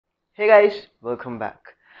Hey guys, welcome back.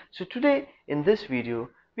 So today in this video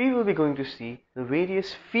we will be going to see the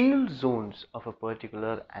various field zones of a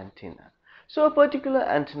particular antenna. So a particular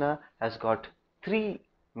antenna has got three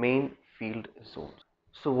main field zones.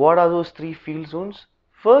 So what are those three field zones?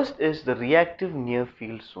 First is the reactive near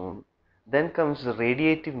field zone, then comes the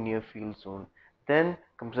radiative near field zone, then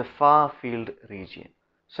comes the far field region.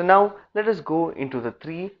 So now let us go into the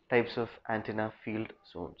three types of antenna field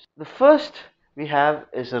zones. The first we have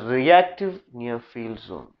is a reactive near field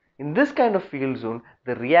zone. In this kind of field zone,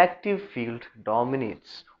 the reactive field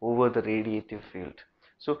dominates over the radiative field.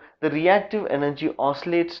 So the reactive energy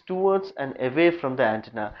oscillates towards and away from the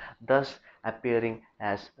antenna, thus appearing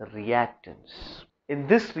as reactance. In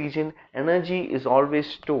this region, energy is always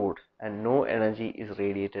stored and no energy is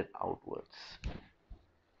radiated outwards.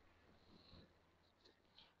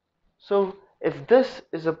 So if this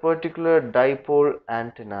is a particular dipole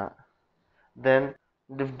antenna, then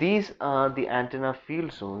if these are the antenna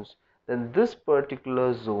field zones, then this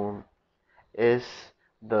particular zone is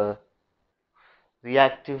the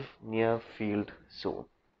reactive near field zone.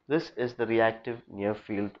 This is the reactive near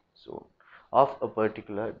field zone of a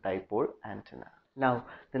particular dipole antenna. Now,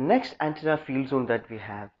 the next antenna field zone that we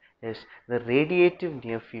have is the radiative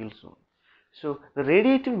near field zone. So, the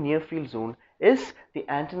radiative near field zone is the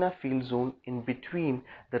antenna field zone in between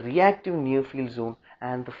the reactive near field zone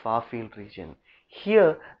and the far field region.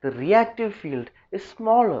 Here, the reactive field is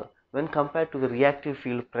smaller when compared to the reactive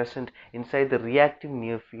field present inside the reactive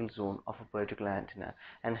near field zone of a particular antenna,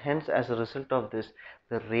 and hence as a result of this,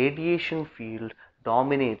 the radiation field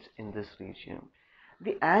dominates in this region.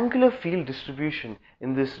 The angular field distribution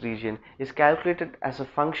in this region is calculated as a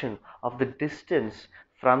function of the distance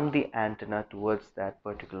from the antenna towards that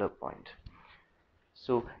particular point.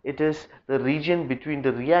 So it is the region between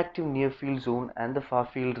the reactive near field zone and the far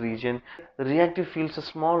field region. The reactive fields are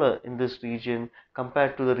smaller in this region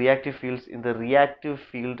compared to the reactive fields in the reactive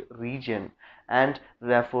field region, and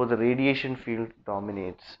therefore the radiation field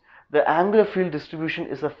dominates. The angular field distribution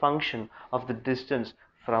is a function of the distance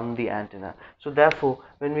from the antenna. So therefore,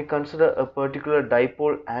 when we consider a particular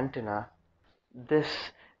dipole antenna,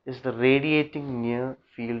 this is the radiating near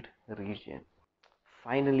field region.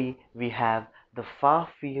 Finally, we have the far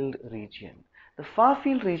field region. The far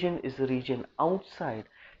field region is the region outside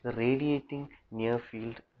the radiating near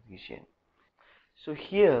field region. So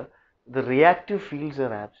here the reactive fields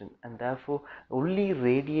are absent and therefore only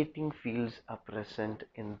radiating fields are present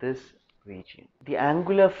in this region. The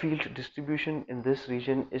angular field distribution in this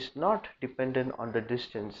region is not dependent on the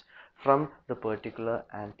distance from the particular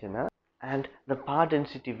antenna, and the power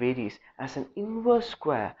density varies as an inverse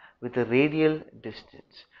square with the radial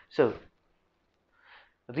distance. So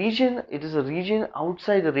it is a region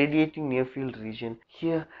outside the radiating near field region.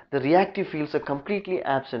 Here the reactive fields are completely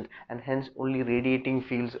absent and hence only radiating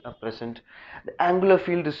fields are present. The angular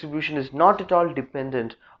field distribution is not at all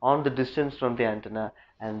dependent on the distance from the antenna,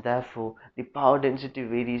 and therefore the power density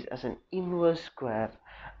varies as an inverse square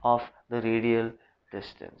of the radial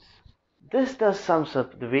distance. This thus sums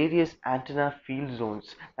up the various antenna field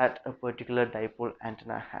zones that a particular dipole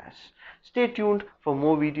antenna has. Stay tuned for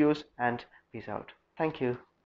more videos and peace out. Thank you.